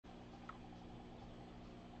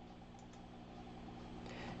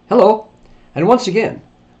Hello, and once again,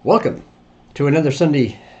 welcome to another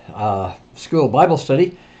Sunday School Bible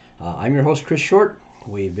study. I'm your host, Chris Short.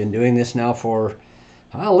 We've been doing this now for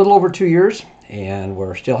a little over 2 years, and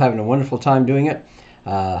we're still having a wonderful time doing it.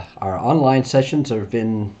 Our online sessions have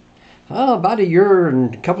been about a year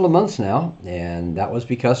and a couple of months now, and that was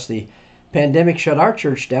because the pandemic shut our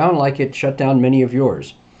church down like it shut down many of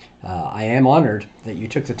yours. I am honored that you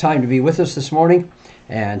took the time to be with us this morning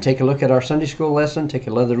and take a look at our Sunday school lesson, take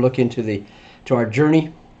another look into our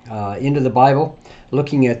journey into the Bible,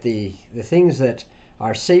 looking at the things that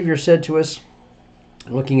our Savior said to us,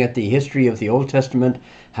 looking at the history of the Old Testament,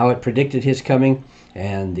 how it predicted His coming,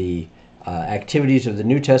 and the activities of the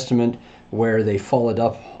New Testament where they followed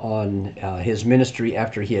up on His ministry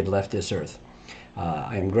after He had left this earth.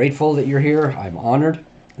 I am grateful that you're here. I'm honored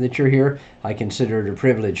that you're here. I consider it a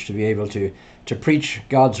privilege to be able to preach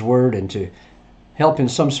God's Word and to help in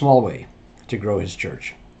some small way to grow His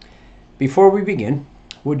church. Before we begin,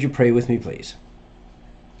 would you pray with me, please?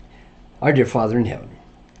 Our dear Father in heaven,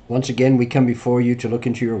 once again we come before you to look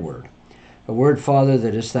into your Word. A Word, Father,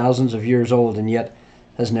 that is thousands of years old and yet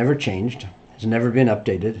has never changed, has never been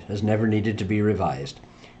updated, has never needed to be revised.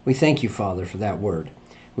 We thank you, Father, for that Word.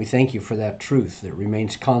 We thank you for that truth that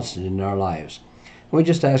remains constant in our lives. We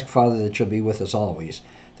just ask, Father, that you'll be with us always,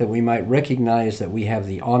 that we might recognize that we have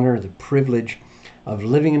the honor, the privilege of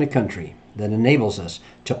living in a country that enables us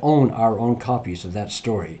to own our own copies of that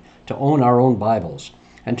story, to own our own Bibles,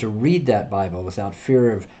 and to read that Bible without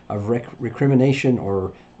fear of recrimination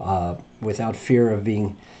or without fear of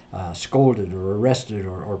being scolded or arrested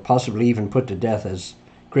or possibly even put to death as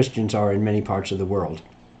Christians are in many parts of the world.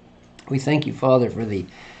 We thank you, Father, for the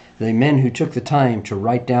men who took the time to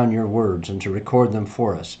write down your words and to record them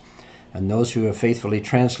for us, and those who have faithfully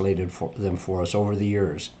translated them for us over the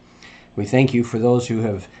years. We thank you for those who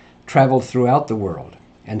have traveled throughout the world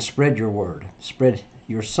and spread your word, spread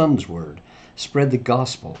your Son's word, spread the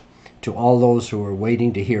gospel to all those who are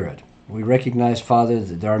waiting to hear it. We recognize, Father,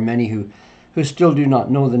 that there are many who still do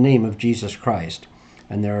not know the name of Jesus Christ,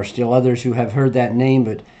 and there are still others who have heard that name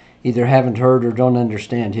but either haven't heard or don't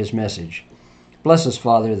understand his message. Bless us,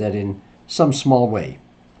 Father, that in some small way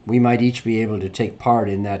we might each be able to take part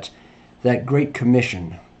in that great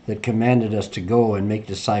commission that commanded us to go and make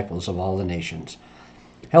disciples of all the nations.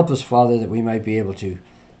 Help us, Father, that we might be able to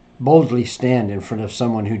boldly stand in front of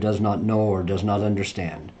someone who does not know or does not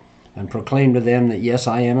understand and proclaim to them that, yes,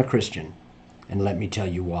 I am a Christian, and let me tell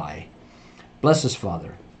you why. Bless us,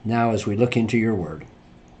 Father, now as we look into your word,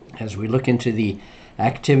 as we look into the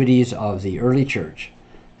activities of the early church,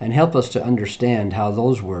 and help us to understand how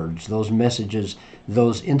those words, those messages,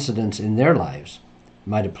 those incidents in their lives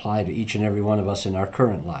might apply to each and every one of us in our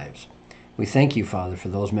current lives. We thank you, Father, for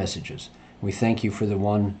those messages. We thank you for the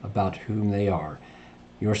one about whom they are,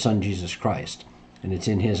 your Son, Jesus Christ. And it's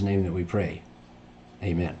in his name that we pray.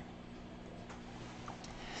 Amen.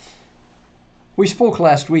 We spoke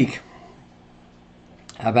last week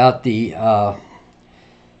about I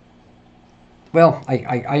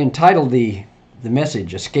entitled the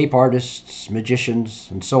message, Escape Artists, Magicians,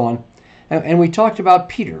 and so on. And we talked about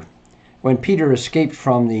Peter, when Peter escaped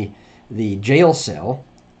from the jail cell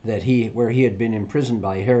where he had been imprisoned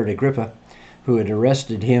by Herod Agrippa, who had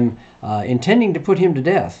arrested him, intending to put him to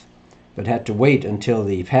death, but had to wait until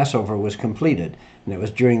the Passover was completed. And it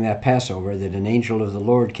was during that Passover that an angel of the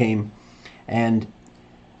Lord came and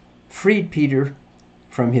freed Peter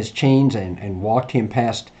from his chains and walked him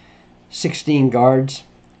past 16 guards,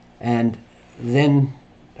 and then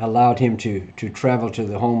allowed him to travel to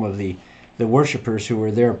the home of the worshipers who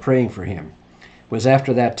were there praying for him. It was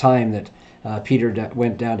after that time that Peter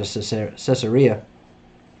went down to Caesarea,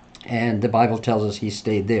 and the Bible tells us he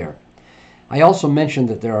stayed there. I also mentioned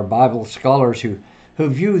that there are Bible scholars who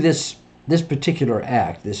view this particular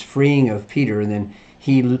act, this freeing of Peter and then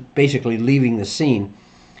he basically leaving the scene,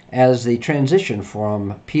 as the transition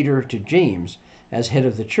from Peter to James as head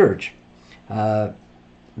of the church.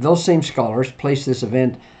 Those same scholars place this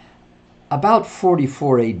event about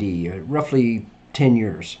 44 AD, roughly 10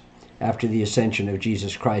 years after the ascension of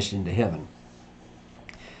Jesus Christ into heaven.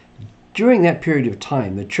 During that period of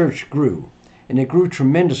time, the church grew, and it grew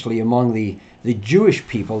tremendously among the Jewish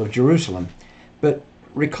people of Jerusalem. But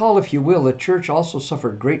recall, if you will, the church also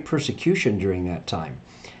suffered great persecution during that time,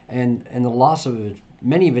 and the loss of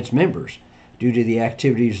many of its members due to the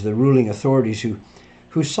activities of the ruling authorities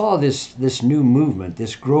who saw this new movement,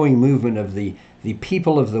 this growing movement of the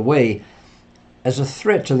people of the way, as a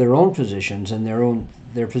threat to their own positions and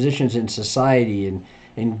their positions in society and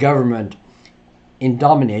in government, in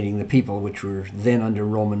dominating the people which were then under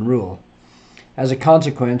Roman rule. As a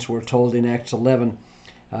consequence, we're told in Acts 11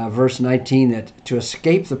 verse 19, that to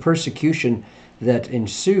escape the persecution that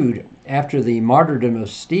ensued after the martyrdom of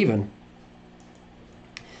Stephen,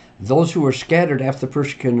 those who were scattered after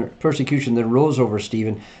the persecution that rose over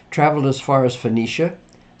Stephen traveled as far as Phoenicia,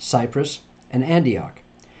 Cyprus, and Antioch,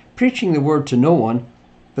 preaching the word to no one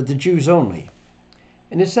but the Jews only.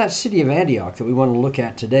 And it's that city of Antioch that we want to look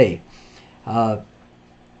at today, so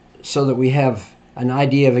that we have an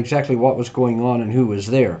idea of exactly what was going on and who was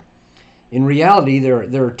there. In reality,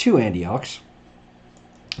 there are two Antiochs.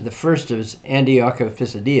 The first is Antioch of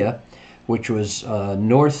Pisidia, which was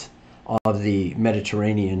north of the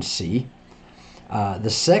Mediterranean Sea. The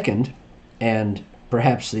second, and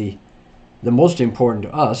perhaps the most important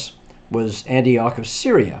to us, was Antioch of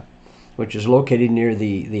Syria, which is located near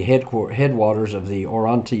the headwaters of the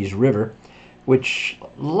Orontes River, which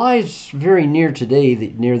lies very near today,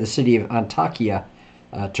 near the city of Antakya,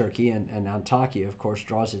 Turkey, and Antakya, of course,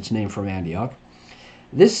 draws its name from Antioch.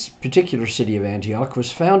 This particular city of Antioch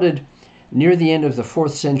was founded near the end of the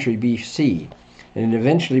 4th century BC, and it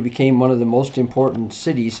eventually became one of the most important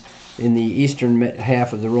cities in the eastern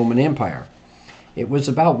half of the Roman Empire. It was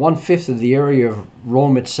about 1/5 of the area of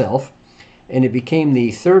Rome itself, and it became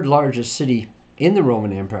the third largest city in the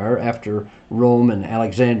Roman Empire after Rome and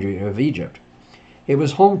Alexandria of Egypt. It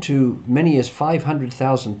was home to many as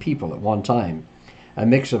 500,000 people at one time, a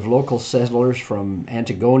mix of local settlers from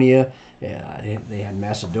Antigonia. They had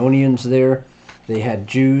Macedonians there, they had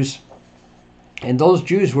Jews, and those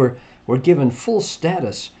Jews were given full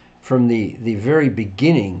status from the very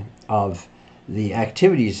beginning of the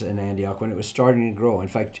activities in Antioch when it was starting to grow. In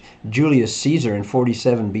fact, Julius Caesar in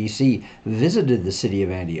 47 BC visited the city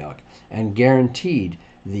of Antioch and guaranteed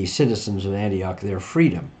the citizens of Antioch their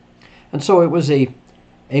freedom. And so it was a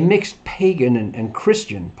mixed pagan and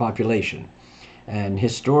Christian population. And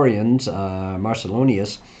historians,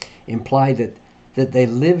 Marcellonius, implied that they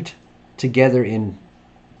lived together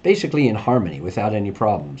basically in harmony without any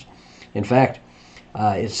problems. In fact,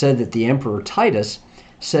 it's said that the Emperor Titus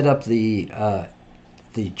set up the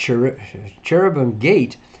cherubim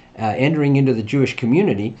gate entering into the Jewish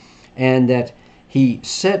community, and that he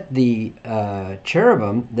set the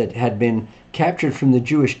cherubim that had been captured from the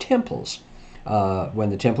Jewish temples when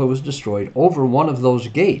the temple was destroyed over one of those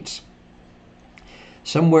gates.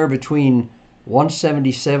 Somewhere between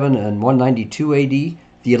 177 and 192 AD,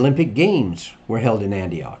 the Olympic Games were held in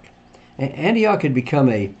Antioch. Antioch had become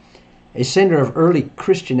a center of early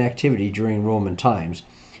Christian activity during Roman times,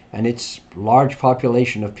 and its large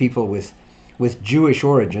population of people with Jewish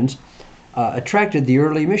origins attracted the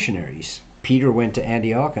early missionaries. Peter went to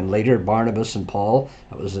Antioch, and later Barnabas and Paul.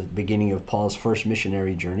 That was the beginning of Paul's first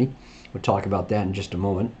missionary journey. We'll talk about that in just a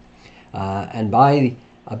moment. And by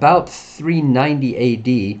about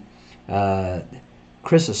 390 AD,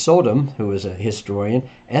 Chrysostom, who was a historian,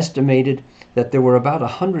 estimated that there were about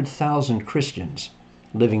 100,000 Christians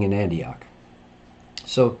living in Antioch.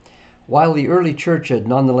 So while the early church had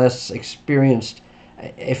nonetheless experienced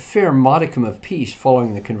a fair modicum of peace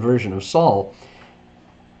following the conversion of Saul,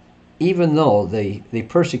 even though the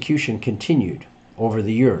persecution continued over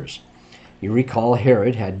the years. You recall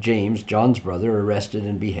Herod had James, John's brother, arrested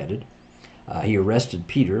and beheaded. He arrested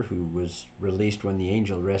Peter, who was released when the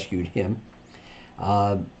angel rescued him.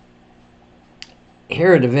 Herod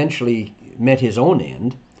eventually met his own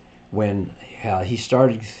end when he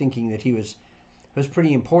started thinking that he was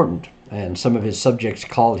pretty important, and some of his subjects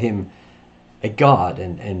called him a god,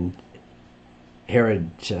 and Herod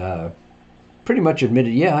pretty much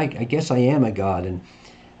admitted, yeah, I guess I am a god. And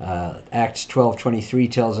Acts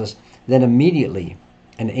 12:23 tells us, then immediately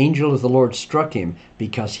an angel of the Lord struck him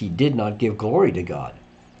because he did not give glory to God,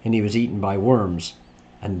 and he was eaten by worms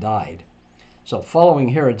and died. So following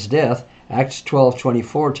Herod's death, Acts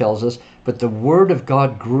 12:24 tells us, but the word of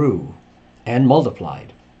God grew and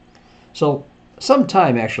multiplied. So some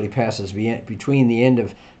time actually passes between the end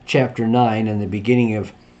of chapter 9 and the beginning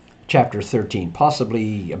of chapter 13,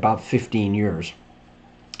 possibly about 15 years.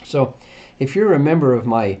 So if you're a member of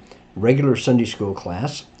my regular Sunday school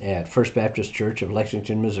class at First Baptist Church of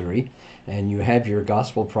Lexington, Missouri, and you have your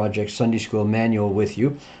Gospel Project Sunday School manual with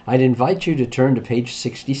you, I'd invite you to turn to page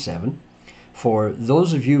 67. For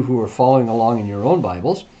those of you who are following along in your own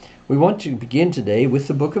Bibles, we want to begin today with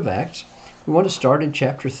the book of Acts. We want to start in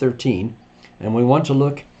chapter 13, and we want to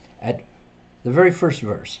look at the very first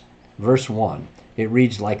verse, verse 1. It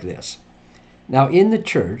reads like this. Now in the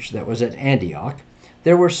church that was at Antioch,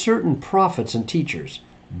 there were certain prophets and teachers,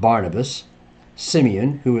 Barnabas,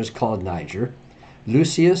 Simeon, who was called Niger,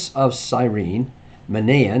 Lucius of Cyrene,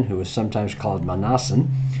 Manaen, who was sometimes called Manasseh,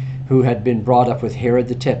 who had been brought up with Herod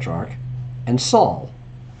the Tetrarch, and Saul.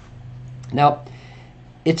 Now,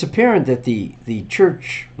 it's apparent that the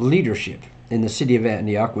church leadership in the city of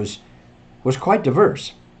Antioch was quite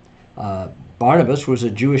diverse. Uh, Barnabas was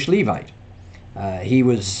a Jewish Levite. He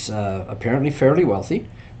was apparently fairly wealthy.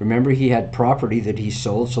 Remember, he had property that he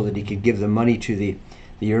sold so that he could give the money to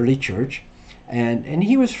the early church. And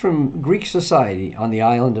he was from Greek society on the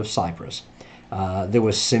island of Cyprus. There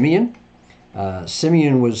was Simeon.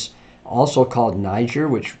 Simeon was also called Niger,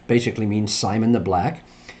 which basically means Simon the Black.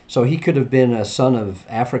 So he could have been a son of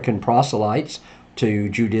African proselytes to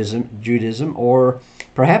Judaism, or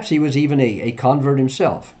perhaps he was even a convert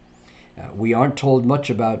himself. We aren't told much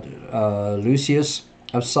about Lucius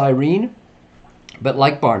of Cyrene, but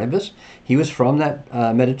like Barnabas, he was from that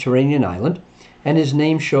Mediterranean island, and his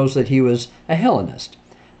name shows that he was a Hellenist.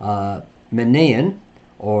 Manaen,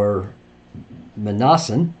 or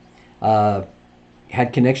Manassen,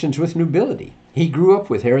 had connections with nobility. He grew up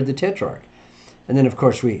with Herod the Tetrarch. And then, of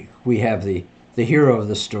course, we have the hero of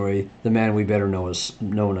the story, the man we better know as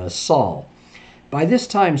known as Saul. By this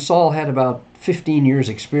time, Saul had about 15 years'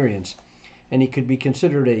 experience, and he could be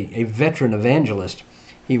considered a veteran evangelist.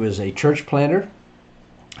 He was a church planter,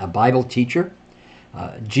 a Bible teacher.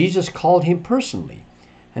 Jesus called him personally,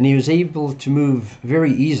 and he was able to move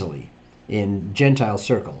very easily in Gentile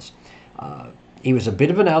circles. He was a bit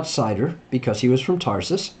of an outsider because he was from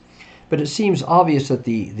Tarsus, but it seems obvious that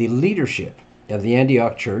the leadership of the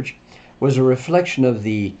Antioch church was a reflection of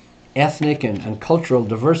the ethnic and cultural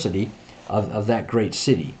diversity of that great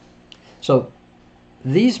city. So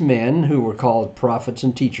these men, who were called prophets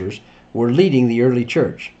and teachers, were leading the early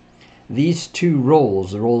church. These two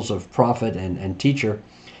roles, the roles of prophet and teacher,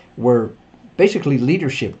 were basically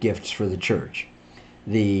leadership gifts for the church.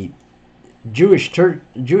 The Jewish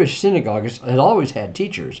synagogues had always had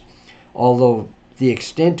teachers, although the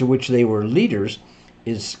extent to which they were leaders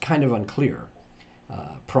is kind of unclear.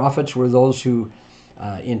 Prophets were those who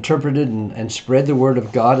interpreted and spread the word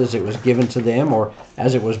of God as it was given to them, or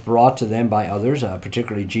as it was brought to them by others,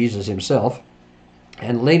 particularly Jesus himself.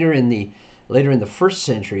 And later in the first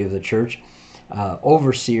century of the church,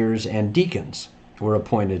 overseers and deacons were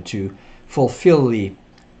appointed to fulfill the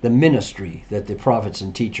ministry that the prophets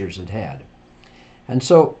and teachers had had. And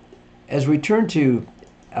so, as we turn to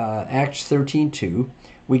Acts 13:2,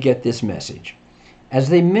 we get this message. As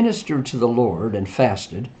they ministered to the Lord and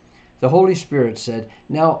fasted, the Holy Spirit said,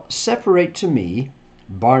 "Now separate to me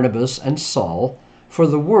Barnabas and Saul for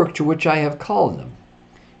the work to which I have called them."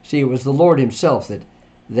 See, it was the Lord himself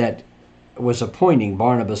that was appointing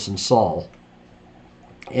Barnabas and Saul.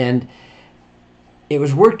 And it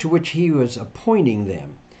was work to which he was appointing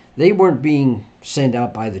them. They weren't being sent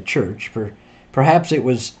out by the church. Perhaps it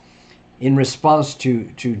was in response to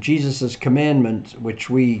Jesus' commandment, which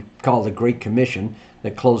we call the Great Commission,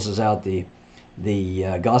 that closes out the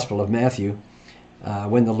Gospel of Matthew,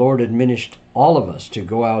 when the Lord admonished all of us to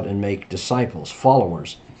go out and make disciples,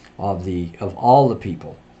 followers of all the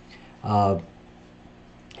people.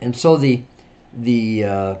 And so the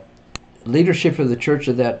leadership of the church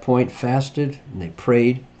at that point fasted, and they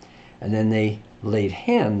prayed, and then they laid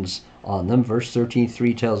hands on them. Verse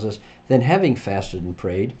 13:3 tells us, "Then having fasted and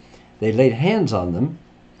prayed, they laid hands on them,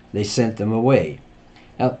 they sent them away."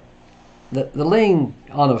 Now, the laying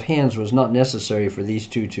on of hands was not necessary for these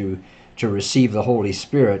two to receive the Holy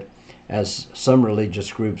Spirit, as some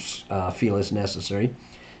religious groups feel is necessary,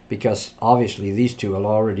 because obviously these two had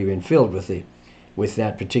already been filled with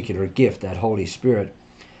that particular gift, that Holy Spirit.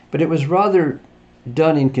 But it was rather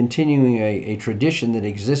done in continuing a tradition that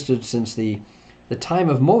existed since the time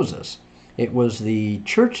of Moses. It was the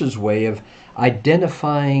church's way of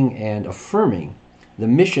identifying and affirming the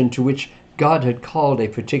mission to which God had called a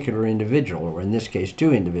particular individual, or in this case,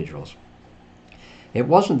 two individuals. It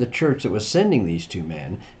wasn't the church that was sending these two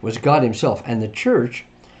men, it was God himself. And the church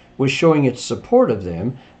was showing its support of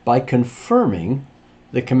them by confirming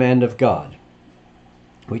the command of God.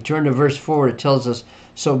 We turn to verse 4, it tells us,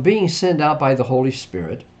 "So being sent out by the Holy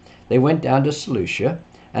Spirit, they went down to Seleucia,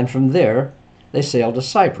 and from there they sailed to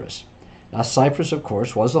Cyprus." Now Cyprus, of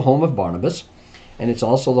course, was the home of Barnabas, and it's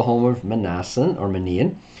also the home of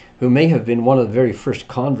Manaen, who may have been one of the very first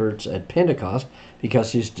converts at Pentecost,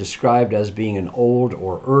 because he's described as being an old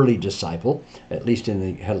or early disciple, at least in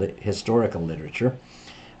the historical literature.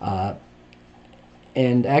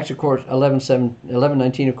 And Acts, of course,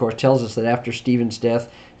 11:19, of course, tells us that after Stephen's death,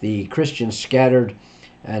 the Christians scattered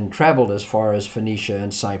and traveled as far as Phoenicia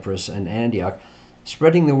and Cyprus and Antioch,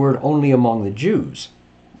 spreading the word only among the Jews,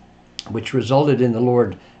 which resulted in the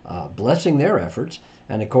Lord blessing their efforts.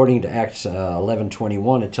 And according to Acts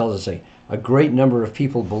 11:21, it tells us a great number of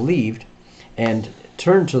people believed and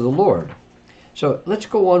turned to the Lord. So let's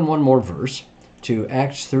go on one more verse, to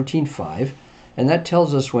Acts 13:5, and that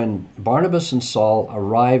tells us when Barnabas and Saul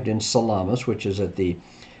arrived in Salamis, which is at the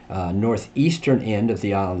northeastern end of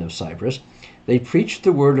the island of Cyprus, they preached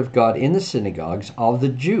the word of God in the synagogues of the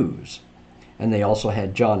Jews, and they also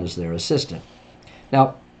had John as their assistant.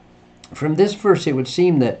 Now, from this verse, it would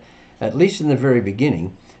seem that, at least in the very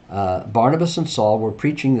beginning, Barnabas and Saul were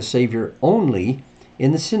preaching the Savior only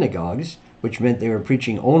in the synagogues, which meant they were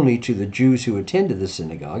preaching only to the Jews who attended the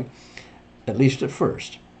synagogue, at least at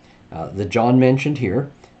first. The John mentioned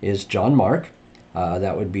here is John Mark.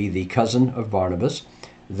 That would be the cousin of Barnabas,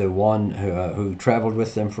 the one who traveled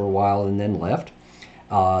with them for a while and then left.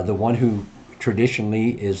 The one who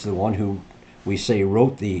traditionally is the one who we say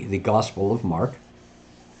wrote the Gospel of Mark.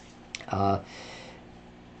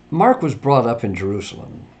 Mark was brought up in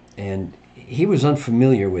Jerusalem, and he was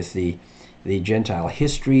unfamiliar with the Gentile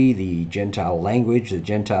history, the Gentile language, the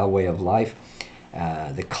Gentile way of life,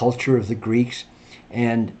 the culture of the Greeks,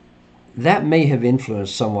 and that may have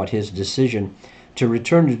influenced somewhat his decision to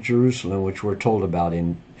return to Jerusalem, which we're told about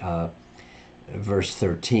in verse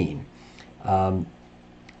 13.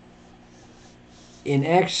 In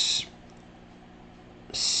Acts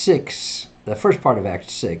 6, the first part of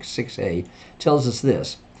Acts 6a, tells us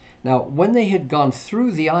this. Now, when they had gone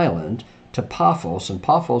through the island to Paphos, and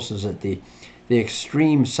Paphos is at the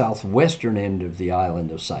extreme southwestern end of the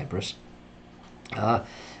island of Cyprus,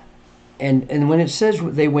 and when it says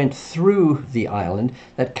they went through the island,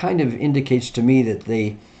 that kind of indicates to me that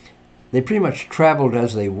they pretty much traveled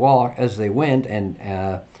as they went,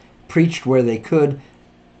 and preached where they could,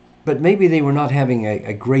 but maybe they were not having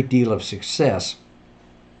a great deal of success.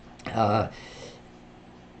 At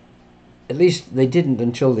least they didn't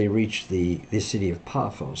until they reached the city of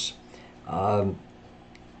Paphos. Up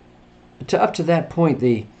to that point,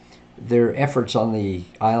 their efforts on the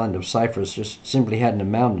island of Cyprus just simply hadn't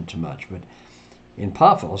amounted to much. But in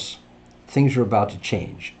Paphos, things were about to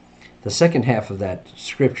change. The second half of that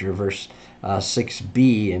scripture, verse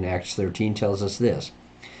 6b in Acts 13, tells us this.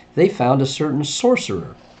 They found a certain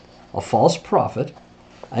sorcerer, a false prophet,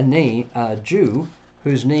 a Jew,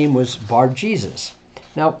 whose name was Bar-Jesus.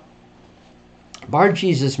 Now,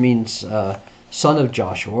 Bar-Jesus means son of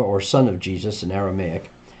Joshua, or son of Jesus in Aramaic.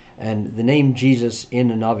 And the name Jesus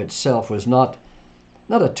in and of itself was not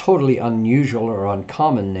a totally unusual or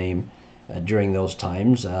uncommon name during those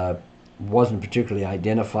times. Wasn't particularly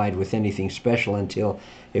identified with anything special until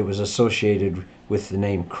it was associated with the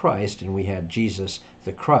name Christ, and we had Jesus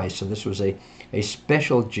the Christ. So this was a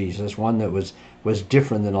special Jesus, one that was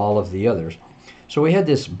different than all of the others. So we had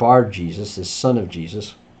this Bar-Jesus, this son of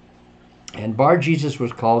Jesus, and Bar-Jesus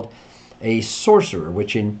was called a sorcerer,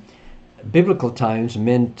 which in biblical times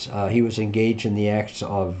meant he was engaged in the acts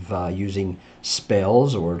of using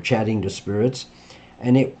spells or chatting to spirits,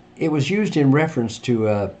 and it was used in reference to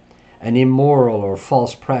an immoral or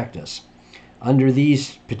false practice. Under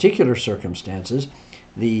these particular circumstances,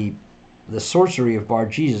 the sorcery of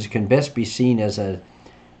Bar-Jesus can best be seen as an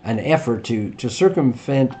effort to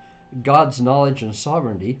circumvent God's knowledge and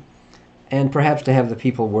sovereignty, and perhaps to have the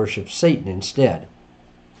people worship Satan instead.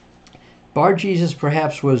 Bar-Jesus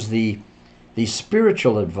perhaps was the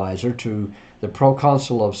spiritual advisor to the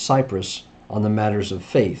proconsul of Cyprus on the matters of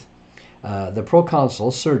faith. The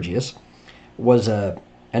proconsul, Sergius, was an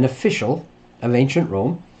official of ancient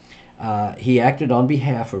Rome. He acted on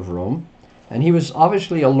behalf of Rome, and he was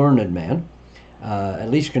obviously a learned man, at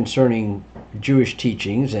least concerning Jewish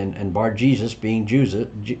teachings, and Bar-Jesus, being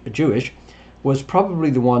Jewish, was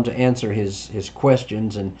probably the one to answer his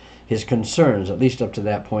questions and his concerns, at least up to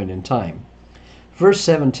that point in time. Verse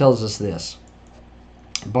 7 tells us this.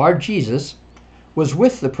 Bar-Jesus was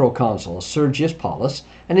with the proconsul Sergius Paulus,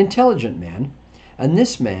 an intelligent man, and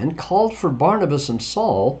this man called for Barnabas and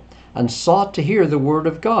Saul and sought to hear the word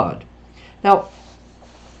of God. Now,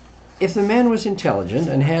 if the man was intelligent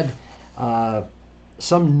and had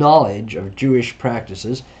some knowledge of Jewish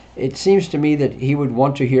practices, it seems to me that he would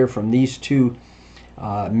want to hear from these two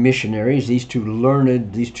missionaries, these two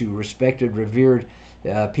learned, these two respected, revered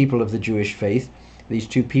people of the Jewish faith, these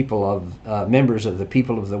two people of members of the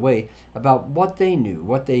people of the way, about what they knew,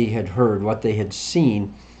 what they had heard, what they had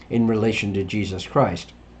seen in relation to Jesus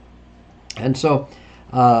Christ. And so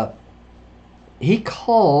he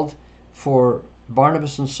called for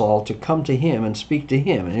Barnabas and Saul to come to him and speak to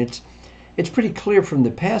him. And it's pretty clear from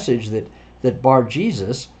the passage that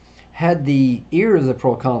Bar-Jesus had the ear of the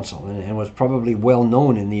proconsul and was probably well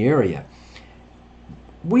known in the area.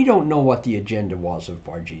 We don't know what the agenda was of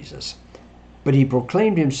Bar-Jesus, but he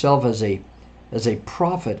proclaimed himself as a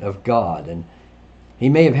prophet of God, and he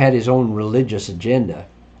may have had his own religious agenda.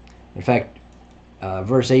 In fact,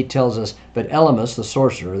 verse 8 tells us, "But Elymas, the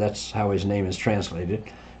sorcerer," that's how his name is translated,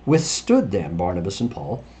 "withstood them," Barnabas and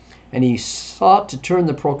Paul, "and he sought to turn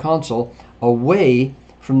the proconsul away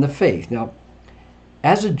from the faith." Now,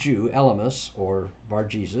 as a Jew, Elymas, or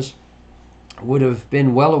Bar-Jesus, would have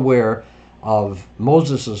been well aware of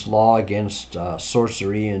Moses' law against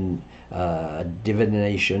sorcery and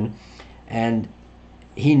divination, and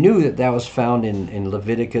he knew that that was found in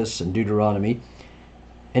Leviticus and Deuteronomy,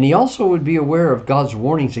 and he also would be aware of God's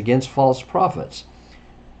warnings against false prophets.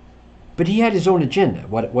 But he had his own agenda,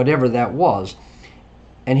 whatever that was,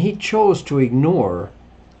 and he chose to ignore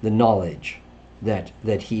the knowledge that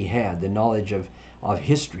he had, the knowledge of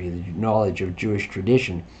history, the knowledge of Jewish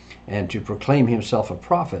tradition, and to proclaim himself a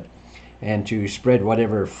prophet and to spread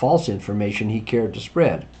whatever false information he cared to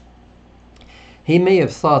spread. He may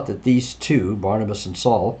have thought that these two, Barnabas and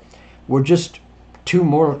Saul, were just two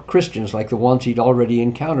more Christians like the ones he'd already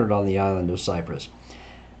encountered on the island of Cyprus.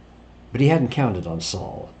 But he hadn't counted on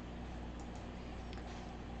Saul.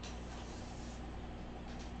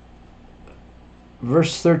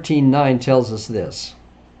 Verse 13:9 tells us this.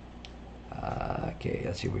 Okay,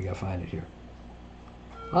 let's see if we can find it here.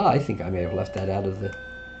 I think I may have left that out of the...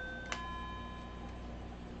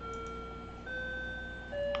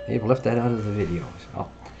 They've left that out of the video.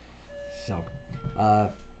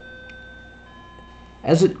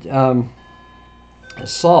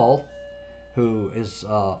 Saul, who is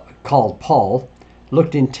called Paul,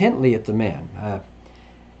 looked intently at the man.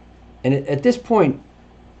 And at this point,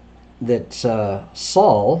 that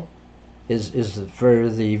Saul is for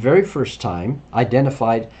the very first time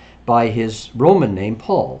identified by his Roman name,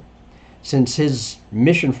 Paul. Since his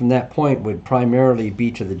mission from that point would primarily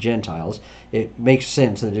be to the Gentiles, it makes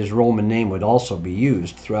sense that his Roman name would also be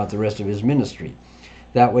used throughout the rest of his ministry.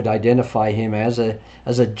 That would identify him as a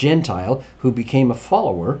Gentile who became a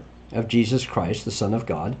follower of Jesus Christ, the Son of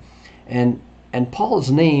God. And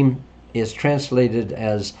Paul's name is translated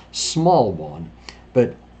as small one,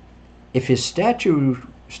 but if his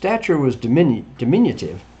stature was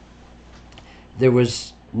diminutive, there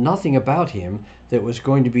was nothing about him that was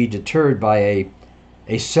going to be deterred by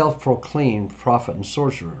a self-proclaimed prophet and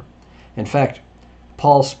sorcerer. In fact,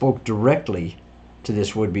 Paul spoke directly to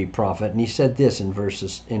this would-be prophet, and he said this in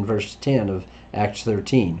verse 10 of Acts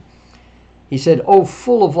 13. He said, "O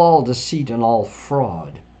full of all deceit and all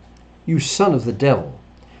fraud, you son of the devil,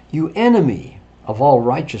 you enemy of all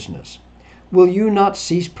righteousness, will you not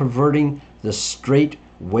cease perverting the straight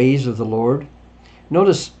ways of the Lord?"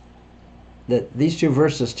 Notice that these two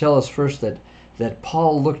verses tell us first that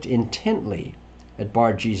Paul looked intently at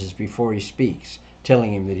Bar-Jesus before he speaks,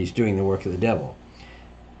 telling him that he's doing the work of the devil.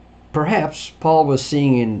 Perhaps Paul was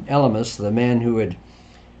seeing in Elymas the man who had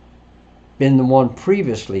been the one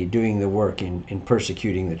previously doing the work in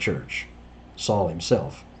persecuting the church, Saul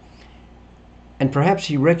himself. And perhaps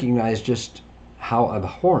he recognized just how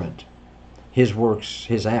abhorrent his works,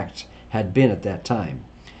 his acts, had been at that time.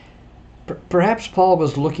 Perhaps Paul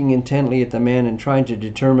was looking intently at the man and trying to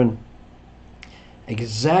determine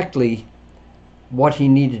exactly what he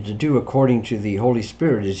needed to do according to the Holy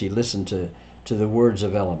Spirit as he listened to the words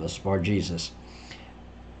of Elymas, Bar-Jesus.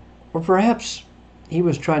 Or perhaps he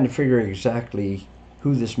was trying to figure exactly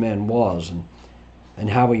who this man was and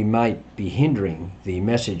how he might be hindering the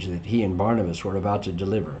message that he and Barnabas were about to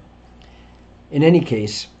deliver. In any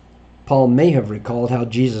case, Paul may have recalled how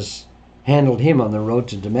Jesus handled him on the road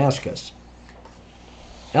to Damascus.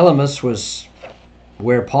 Elymas was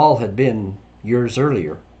where Paul had been years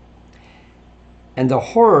earlier, and the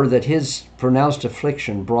horror that his pronounced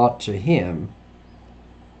affliction brought to him,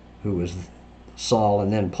 who was Saul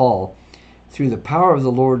and then Paul, through the power of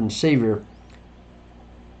the Lord and Savior,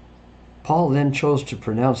 Paul then chose to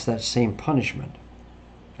pronounce that same punishment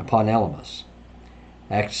upon Elymas.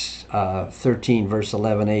 Acts 13 verse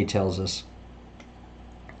 11a tells us,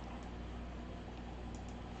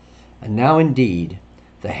 "And now indeed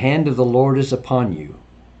the hand of the Lord is upon you,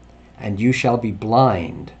 and you shall be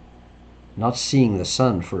blind, not seeing the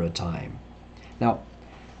sun for a time." Now,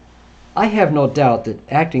 I have no doubt that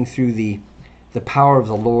acting through the power of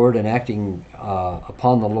the Lord and acting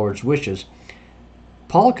upon the Lord's wishes,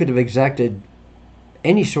 Paul could have exacted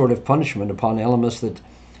any sort of punishment upon Elymas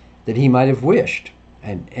that he might have wished,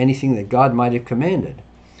 and anything that God might have commanded.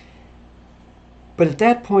 But at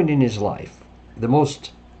that point in his life, the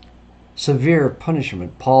most severe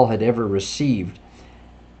punishment Paul had ever received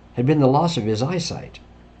had been the loss of his eyesight.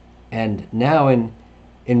 And now in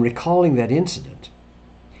recalling that incident,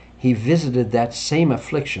 he visited that same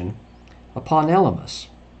affliction upon Elymas.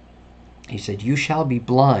 He said, "You shall be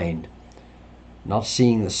blind, not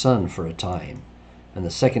seeing the sun for a time." And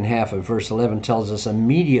the second half of verse 11 tells us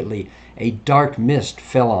immediately a dark mist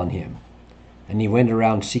fell on him, and he went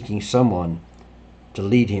around seeking someone to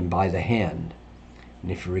lead him by the hand. And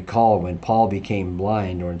if you recall, when Paul became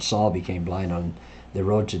blind, or when Saul became blind on the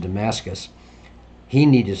road to Damascus, he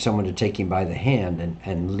needed someone to take him by the hand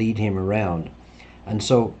and lead him around. And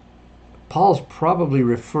so Paul's probably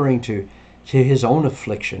referring to his own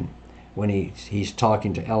affliction when he's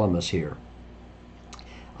talking to Elymas here.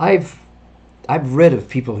 I've read of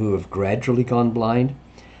people who have gradually gone blind,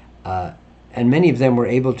 and many of them were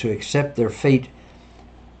able to accept their fate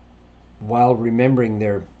while remembering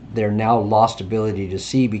their now lost ability to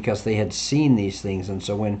see, because they had seen these things. And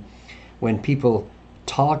so when people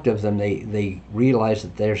talked of them, they realized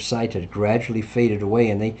that their sight had gradually faded away,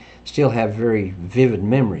 and they still have very vivid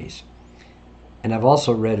memories. And I've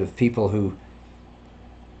also read of people who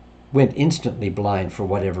went instantly blind for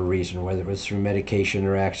whatever reason, whether it was through medication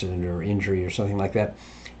or accident or injury or something like that,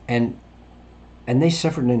 and they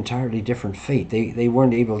suffered an entirely different fate. They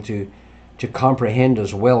weren't able to comprehend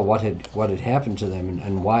as well what had happened to them,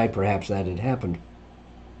 and why perhaps that had happened.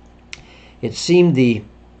 It seemed the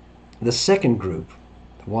second group,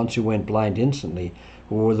 the ones who went blind instantly,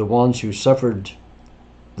 were the ones who suffered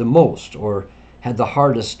the most, or had the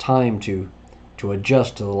hardest time to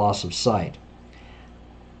adjust to the loss of sight.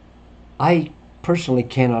 I personally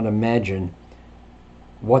cannot imagine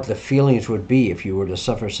what the feelings would be if you were to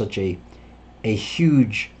suffer such a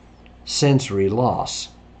huge sensory loss.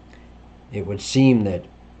 It would seem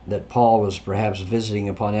that Paul was perhaps visiting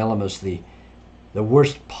upon Elymas the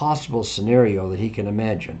worst possible scenario that he can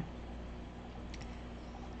imagine.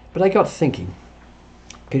 But I got thinking,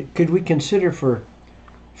 could we consider for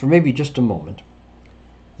maybe just a moment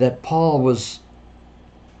that Paul was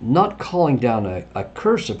not calling down a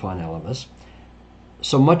curse upon Elymas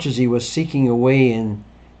so much as he was seeking a way in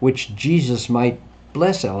which Jesus might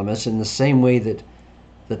bless Elymas in the same way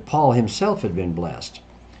that Paul himself had been blessed.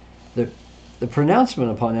 The pronouncement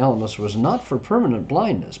upon Elymas was not for permanent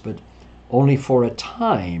blindness, but only for a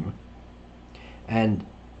time. And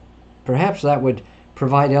perhaps that would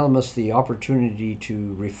provide Elymas the opportunity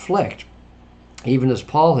to reflect, even as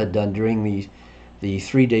Paul had done during the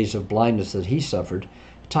 3 days of blindness that he suffered,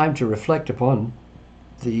 time to reflect upon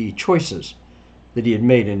the choices that he had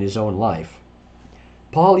made in his own life.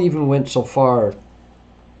 Paul even went so far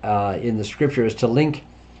in the scripture as to link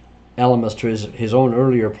Elymas to his own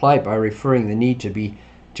earlier plight by referring the need to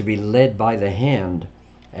be led by the hand,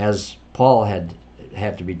 as Paul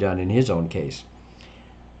had to be done in his own case.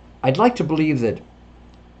 I'd like to believe that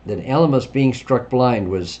Elymas being struck blind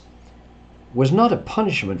was not a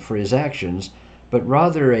punishment for his actions, but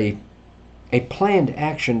rather a planned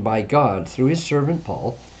action by God through his servant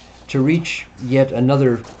Paul to reach yet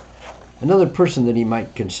another person that he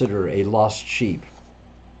might consider a lost sheep.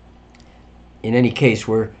 In any case,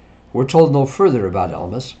 we're told no further about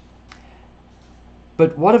Elymas.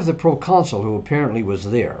 But what of the proconsul, who apparently was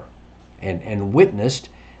there and witnessed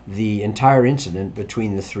the entire incident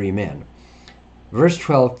between the three men? Verse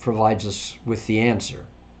 12 provides us with the answer.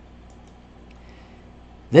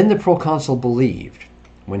 Then the proconsul believed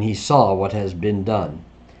when he saw what has been done,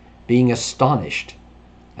 being astonished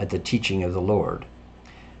at the teaching of the Lord.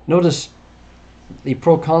 Notice the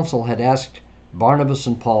proconsul had asked Barnabas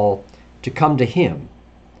and Paul to come to him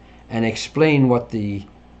and explain what the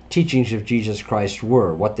teachings of Jesus Christ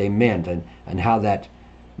were, what they meant, and how that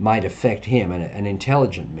might affect him, an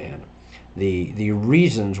intelligent man. The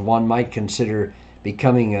reasons one might consider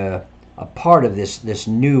becoming a part of this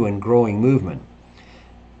new and growing movement.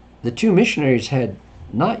 The two missionaries had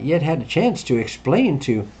not yet had a chance to explain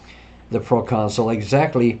to the proconsul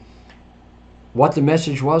exactly what the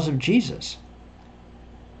message was of Jesus.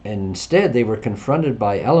 And instead they were confronted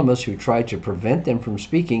by Elymas, who tried to prevent them from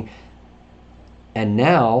speaking. And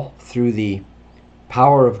now, through the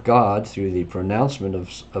power of God, through the pronouncement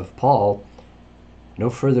of Paul, no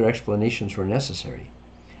further explanations were necessary.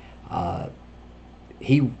 The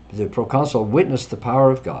proconsul witnessed the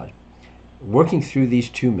power of God working through these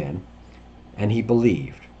two men, and he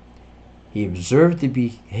believed. He observed the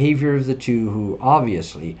behavior of the two, who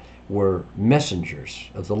obviously were messengers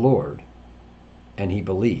of the Lord, and he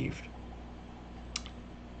believed.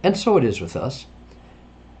 And so it is with us.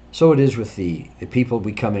 So it is with the people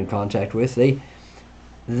we come in contact with.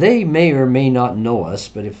 They may or may not know us,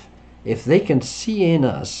 but if they can see in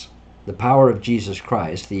us the power of Jesus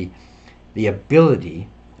Christ, the ability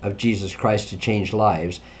of Jesus Christ to change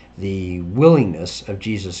lives, the willingness of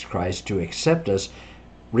Jesus Christ to accept us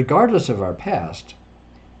regardless of our past,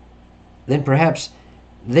 then perhaps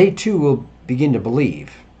they too will begin to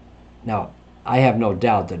believe. Now, I have no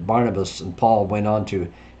doubt that Barnabas and Paul went on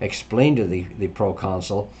to explain to the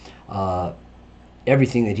proconsul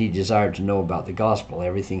everything that he desired to know about the gospel,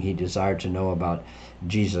 everything he desired to know about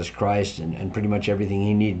Jesus Christ, and pretty much everything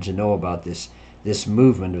he needed to know about this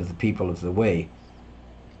movement of the people of the way.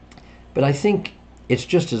 But I think it's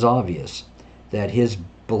just as obvious that his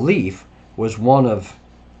belief was one of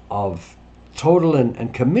total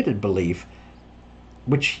and committed belief,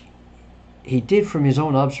 which he did from his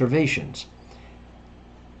own observations.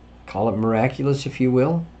 Call it miraculous if you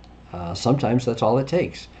will. Sometimes that's all it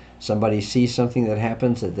takes. Somebody sees something that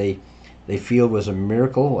happens that they feel was a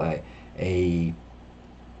miracle, a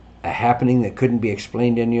happening that couldn't be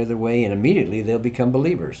explained any other way, and immediately they'll become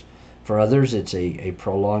believers. For others, it's a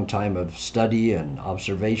prolonged time of study and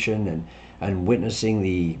observation and witnessing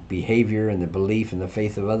the behavior and the belief and the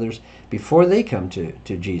faith of others before they come to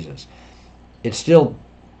Jesus. It still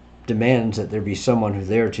demands that there be someone who's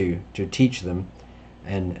there to teach them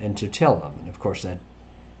and to tell them. And of course, that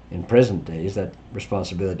in present days, that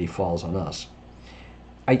responsibility falls on us.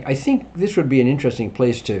 I think this would be an interesting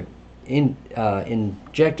place to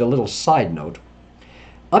inject a little side note.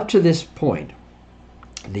 Up to this point,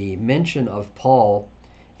 the mention of Paul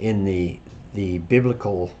in the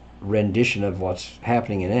biblical rendition of what's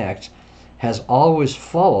happening in Acts has always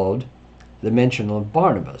followed the mention of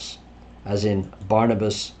Barnabas, as in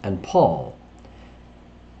Barnabas and Paul.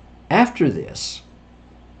 After this,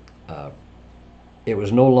 it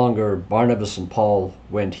was no longer Barnabas and Paul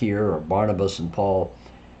went here or Barnabas and Paul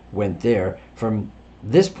went there. From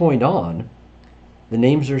this point on, the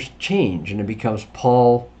names are changed and it becomes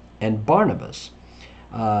Paul and Barnabas.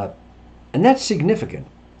 And that's significant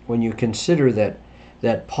when you consider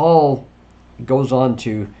that Paul goes on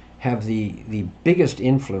to have the biggest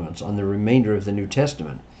influence on the remainder of the New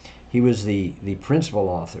Testament. He was the principal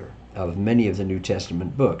author of many of the New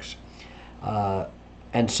Testament books.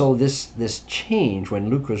 And so this change, when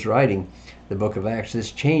Luke was writing the book of Acts,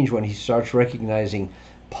 this change when he starts recognizing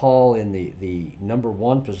Paul in the number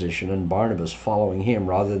one position and Barnabas following him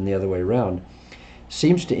rather than the other way around,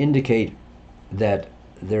 seems to indicate that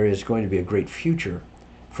there is going to be a great future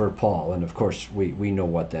for Paul. And of course, we know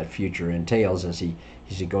what that future entails as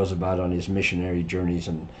he goes about on his missionary journeys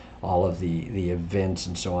and all of the events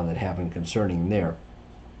and so on that happen concerning him there.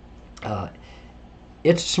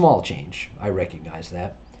 It's a small change, I recognize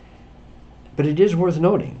that, but it is worth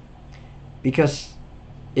noting because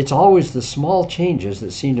it's always the small changes that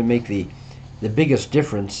seem to make the biggest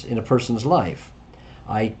difference in a person's life.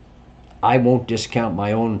 I won't discount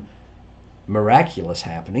my own miraculous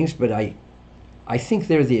happenings, but I think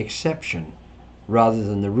they're the exception rather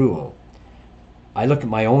than the rule. I look at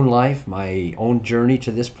my own life, my own journey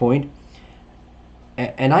to this point,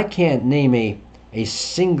 and I can't name a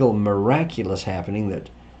single miraculous happening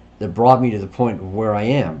that brought me to the point of where I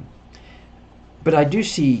am. But I do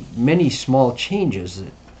see many small changes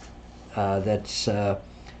that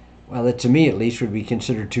to me at least would be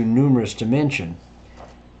considered too numerous to mention.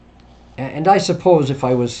 And I suppose if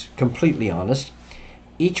I was completely honest,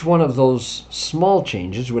 each one of those small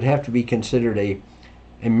changes would have to be considered a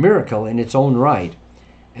miracle in its own right,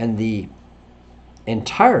 and the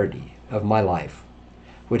entirety of my life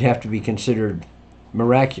would have to be considered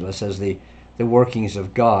miraculous as the workings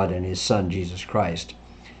of God and His Son, Jesus Christ.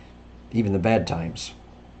 Even the bad times,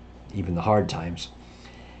 even the hard times.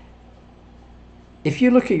 If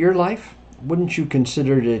you look at your life, wouldn't you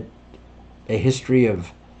consider it a history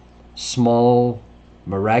of small,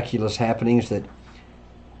 miraculous happenings that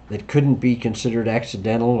couldn't be considered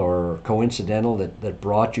accidental or coincidental, that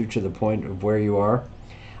brought you to the point of where you are?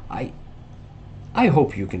 I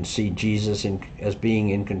hope you can see Jesus as being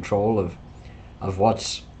in control of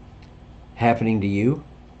what's happening to you.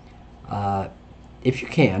 If you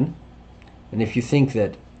can, and if you think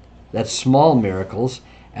that small miracles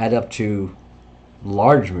add up to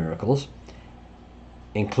large miracles,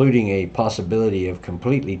 including a possibility of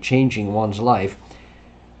completely changing one's life,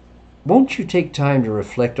 won't you take time to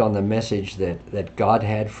reflect on the message that God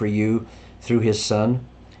had for you through His Son,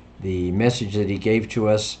 the message that He gave to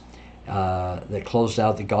us that closed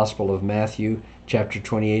out the Gospel of Matthew, chapter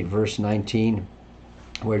 28, verse 19,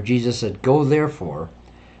 where Jesus said, "Go therefore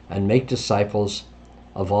and make disciples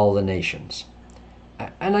of all the nations."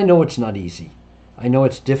 And I know it's not easy. I know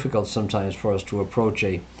it's difficult sometimes for us to approach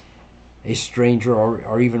a stranger,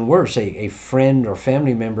 or even worse, a friend or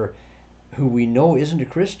family member who we know isn't a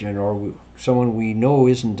Christian, or someone we know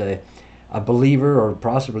isn't a believer, or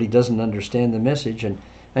possibly doesn't understand the message, and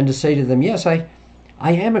to say to them, yes, I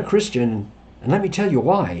am a Christian, and let me tell you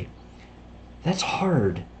why. That's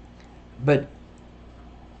hard. But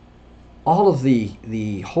all of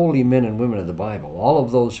the holy men and women of the Bible, all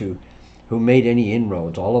of those who made any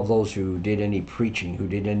inroads, all of those who did any preaching, who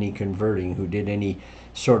did any converting, who did any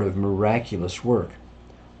sort of miraculous work,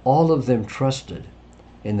 all of them trusted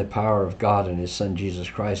in the power of God and his Son Jesus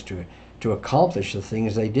Christ to accomplish the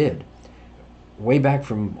things they did. Way back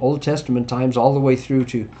from Old Testament times all the way through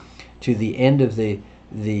to the end of the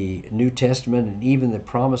New Testament, and even the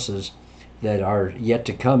promises that are yet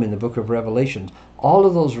to come in the book of Revelation. All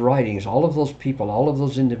of those writings, all of those people, all of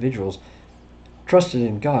those individuals trusted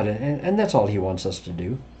in God, and that's all he wants us to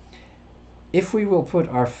do. If we will put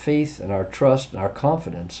our faith and our trust and our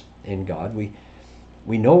confidence in God,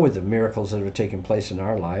 we know with the miracles that have taken place in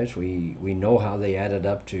our lives, we know how they added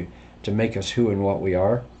up to make us who and what we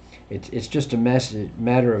are. It's just a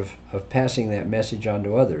matter of passing that message on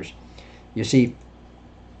to others. You see,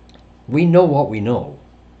 we know what we know,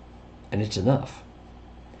 and it's enough.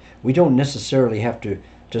 We don't necessarily have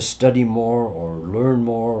to study more or learn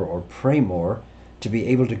more or pray more to be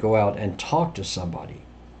able to go out and talk to somebody.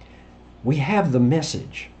 We have the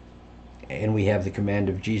message, and we have the command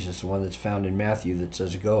of Jesus, the one that's found in Matthew that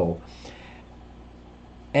says, go.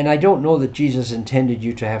 And I don't know that Jesus intended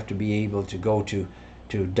you to have to be able to go to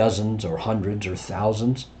dozens or hundreds or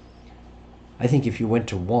thousands. I think if you went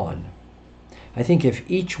to one, I think if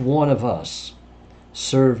each one of us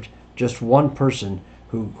served just one person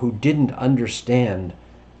who didn't understand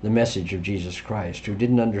the message of Jesus Christ, who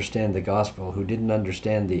didn't understand the gospel, who didn't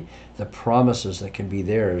understand the promises that can be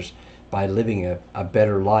theirs by living a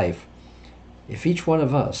better life, if each one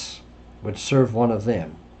of us would serve one of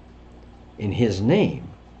them in his name,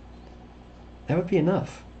 that would be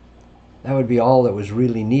enough. That would be all that was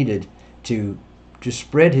really needed to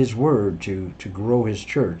spread his word, to grow his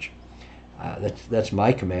church. That's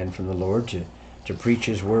my command from the Lord, to preach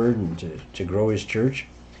his word and to grow his church.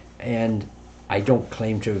 And I don't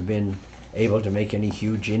claim to have been able to make any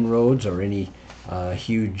huge inroads or any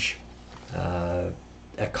huge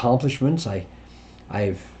accomplishments.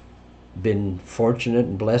 I've been fortunate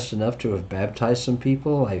and blessed enough to have baptized some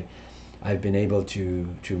people. I've been able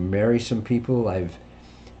to marry some people.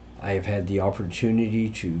 I've had the opportunity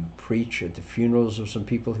to preach at the funerals of some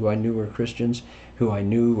people who I knew were Christians, who I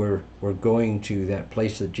knew were going to that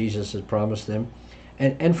place that Jesus had promised them.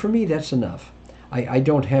 And for me, that's enough. I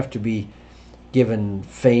don't have to be given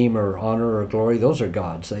fame or honor or glory. Those are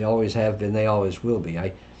God's. They always have been. They always will be.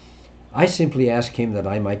 I simply ask him that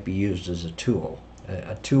I might be used as a tool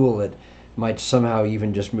that might somehow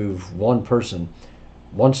even just move one person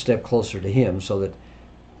one step closer to him, so that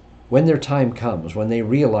when their time comes, when they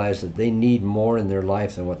realize that they need more in their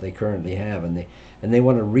life than what they currently have, and they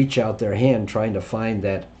want to reach out their hand trying to find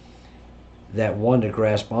that one to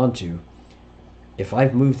grasp onto, if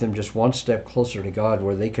I've moved them just one step closer to God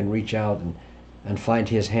where they can reach out and find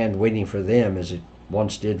his hand waiting for them as it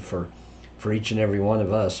once did for each and every one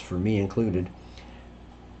of us, for me included,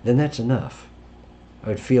 then that's enough. I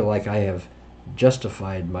would feel like I have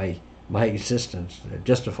justified my existence,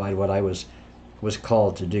 justified what I was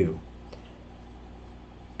called to do.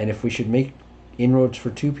 And if we should make inroads for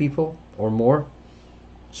 2 people or more,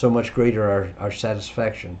 so much greater our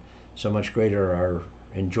satisfaction, so much greater our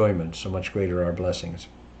enjoyment, so much greater our blessings.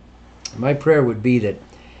 My prayer would be that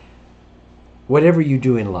whatever you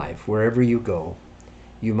do in life, wherever you go,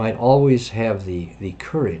 you might always have the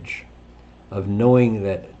courage of knowing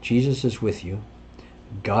that Jesus is with you,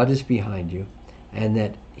 God is behind you, and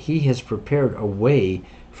that he has prepared a way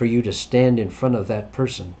for you to stand in front of that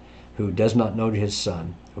person who does not know his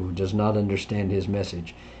Son, who does not understand his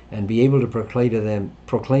message, and be able to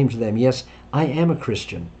proclaim to them, yes, I am a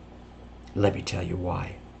Christian. Let me tell you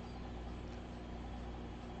why.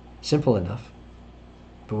 Simple enough,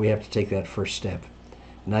 but we have to take that first step.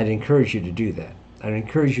 And I'd encourage you to do that. I'd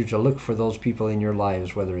encourage you to look for those people in your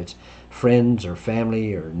lives, whether it's friends or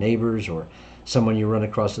family or neighbors or someone you run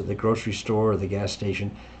across at the grocery store or the gas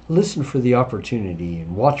station. Listen for the opportunity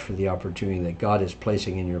and watch for the opportunity that God is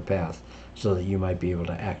placing in your path so that you might be able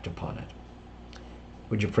to act upon it.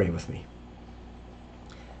 Would you pray with me?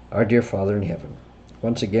 Our dear Father in heaven,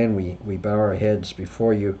 once again we bow our heads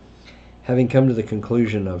before you, having come to the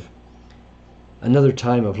conclusion of another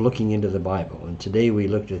time of looking into the Bible. And today we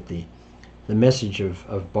looked at the message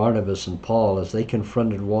of Barnabas and Paul as they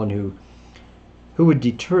confronted one who would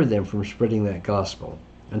deter them from spreading that gospel.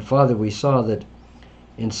 And Father, we saw that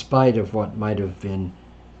in spite of what might have been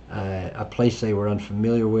a place they were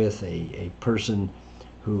unfamiliar with, a person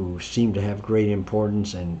who seemed to have great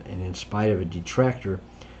importance, and in spite of a detractor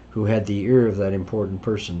who had the ear of that important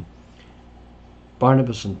person,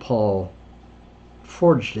 Barnabas and Paul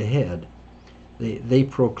forged ahead. They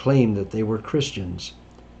proclaimed that they were Christians.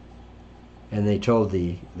 and they told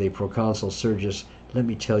the proconsul Sergius, let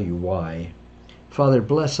me tell you why. Father,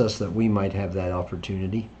 bless us that we might have that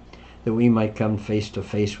opportunity, that we might come face to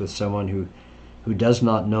face with someone who does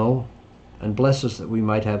not know, and bless us that we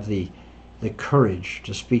might have the courage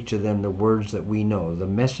to speak to them the words that we know, the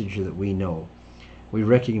message that we know. We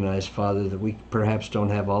recognize, Father, that we perhaps don't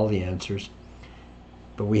have all the answers,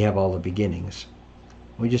 but we have all the beginnings.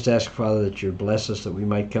 We just ask, Father, that you bless us, that we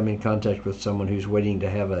might come in contact with someone who's waiting to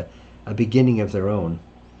have a beginning of their own,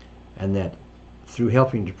 and that through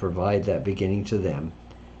helping to provide that beginning to them,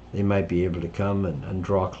 they might be able to come and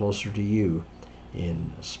draw closer to you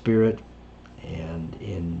in spirit and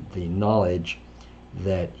in the knowledge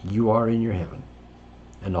that you are in your heaven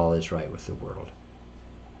and all is right with the world.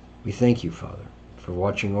 We thank you, Father, for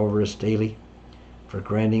watching over us daily, for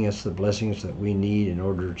granting us the blessings that we need in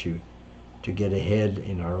order to get ahead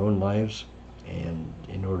in our own lives and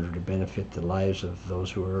in order to benefit the lives of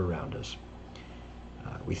those who are around us.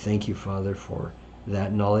 We thank you, Father, for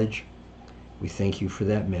that knowledge. We thank you for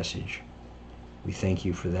that message. We thank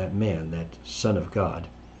you for that man, that Son of God,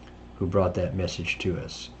 who brought that message to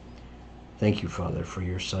us. Thank you, Father, for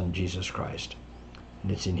your Son, Jesus Christ.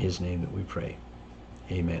 And it's in his name that we pray.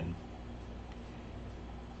 Amen.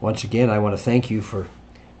 Once again, I want to thank you for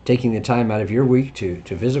taking the time out of your week to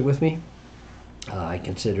visit with me. I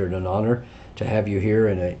consider it an honor to have you here,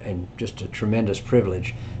 and just a tremendous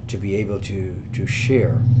privilege to be able to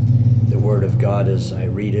share the Word of God as I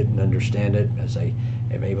read it and understand it, as I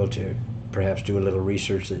am able to perhaps do a little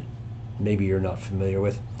research that maybe you're not familiar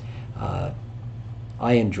with. I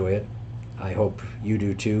enjoy it. I hope you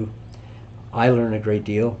do too. I learn a great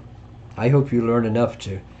deal. I hope you learn enough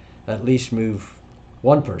to at least move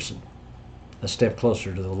one person a step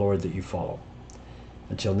closer to the Lord that you follow.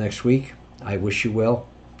 Until next week, I wish you well.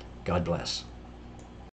 God bless.